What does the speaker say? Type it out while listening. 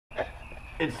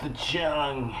It's the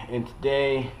Chung, and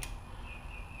today,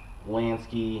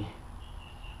 Lansky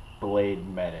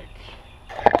Blademedic.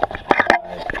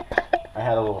 I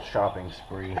had a little shopping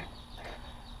spree,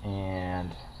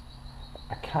 and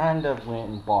I kind of went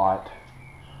and bought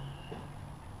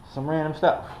some random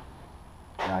stuff.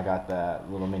 And I got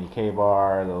that little mini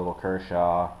K-bar, the little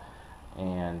Kershaw,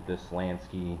 and this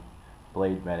Lansky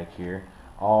Blademedic here,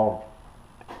 all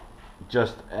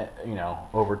just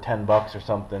over $10 or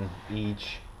something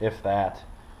each, if that.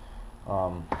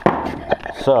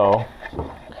 So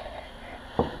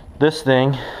this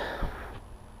thing,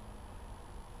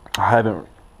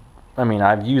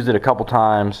 I've used it a couple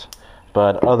times,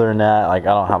 but other than that, like,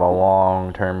 I don't have a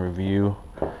long-term review.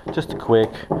 Just a quick.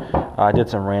 I did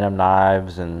some random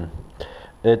knives, and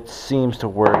it seems to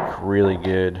work really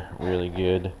good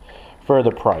for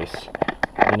the price.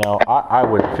 I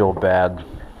wouldn't feel bad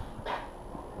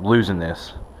losing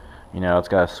this. It's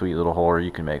got a sweet little holder.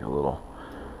 You can make put a little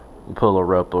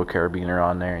rope, little carabiner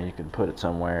on there, and you can put it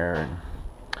somewhere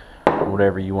and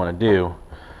whatever you want to do.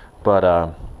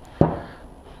 But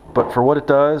for what it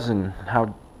does and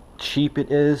how cheap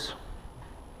it is,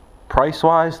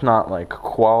 price-wise, not like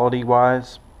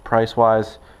quality-wise,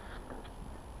 price-wise,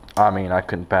 I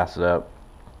couldn't pass it up.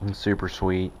 It's super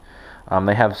sweet.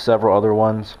 They have several other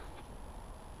ones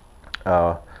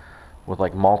with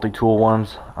like multi-tool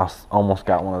ones. I almost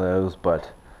got one of those,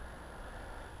 but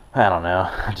I don't know.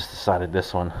 I just decided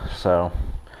this one. So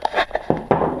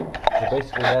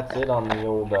basically that's it on the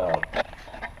old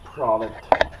product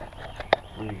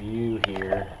review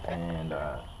here, and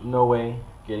no way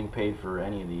getting paid for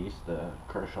any of these, the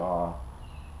Kershaw,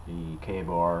 the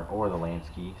K-bar, or the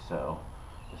Lansky. So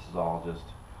this is all just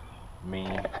me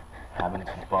having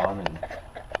some fun and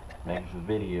making some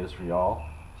videos for y'all.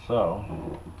 So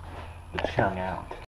the Chung out.